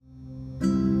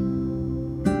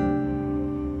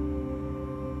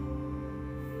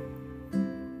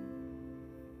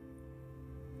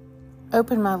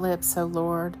Open my lips, O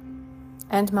Lord,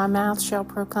 and my mouth shall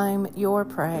proclaim your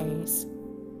praise.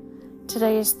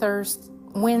 Today is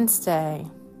Wednesday,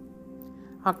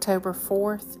 October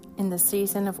 4th, in the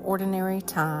season of ordinary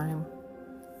time.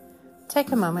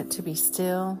 Take a moment to be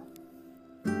still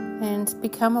and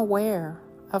become aware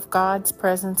of God's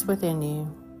presence within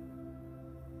you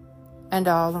and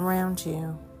all around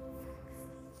you.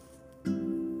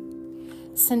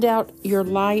 Send out your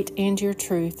light and your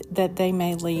truth that they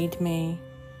may lead me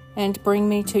and bring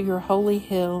me to your holy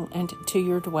hill and to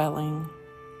your dwelling.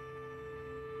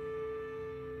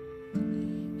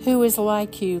 Who is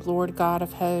like you, Lord God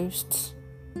of hosts?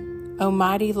 O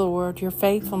mighty Lord, your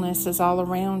faithfulness is all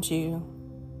around you.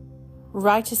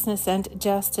 Righteousness and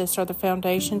justice are the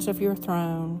foundations of your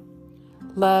throne.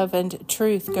 Love and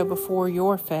truth go before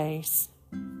your face.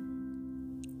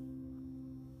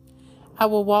 I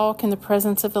will walk in the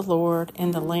presence of the Lord in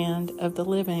the land of the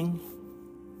living.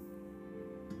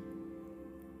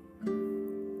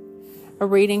 A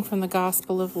reading from the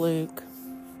Gospel of Luke.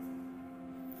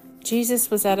 Jesus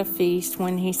was at a feast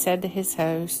when he said to his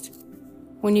host,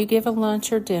 "When you give a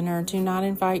lunch or dinner, do not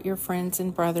invite your friends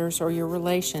and brothers or your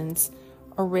relations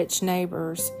or rich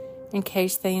neighbors, in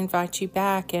case they invite you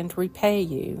back and repay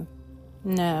you.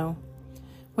 No,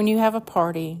 when you have a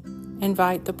party,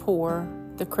 invite the poor,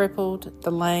 the crippled,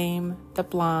 the lame, the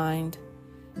blind.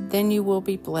 Then you will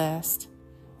be blessed,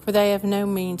 for they have no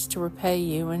means to repay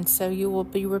you, and so you will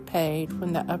be repaid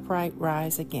when the upright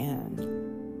rise again."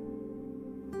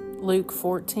 Luke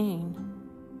 14.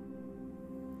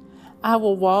 I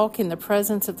will walk in the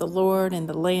presence of the Lord in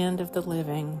the land of the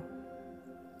living.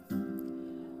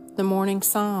 The morning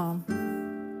psalm.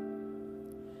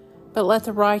 But let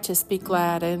the righteous be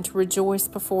glad and rejoice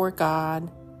before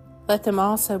God. Let them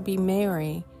also be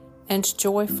merry and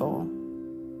joyful.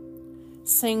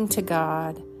 Sing to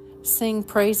God. Sing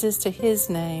praises to his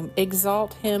name.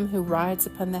 Exalt him who rides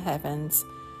upon the heavens.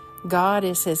 God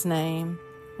is his name.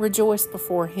 Rejoice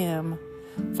before him.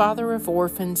 Father of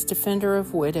orphans, defender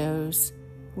of widows.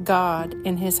 God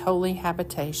in his holy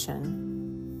habitation.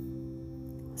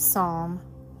 Psalm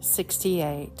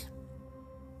 68.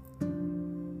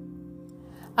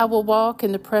 I will walk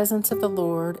in the presence of the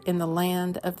Lord in the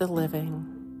land of the living.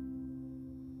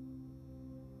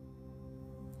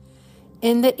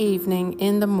 In the evening,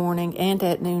 in the morning, and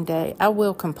at noonday, I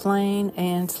will complain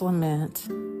and lament,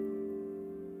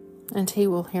 and he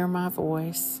will hear my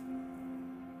voice.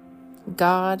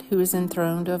 God, who is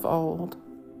enthroned of old,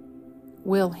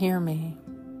 will hear me.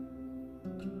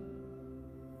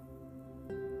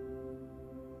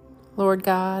 Lord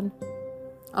God,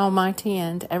 Almighty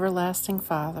and everlasting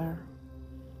Father,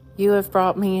 you have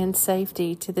brought me in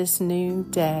safety to this new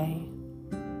day.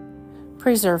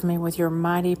 Preserve me with your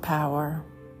mighty power,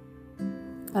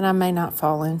 that I may not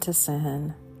fall into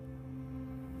sin,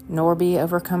 nor be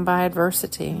overcome by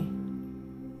adversity.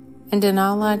 And in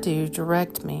all I do,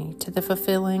 direct me to the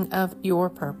fulfilling of your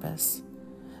purpose,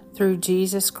 through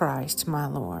Jesus Christ, my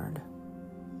Lord.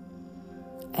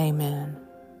 Amen.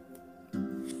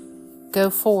 Go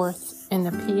forth in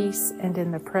the peace and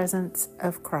in the presence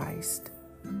of Christ.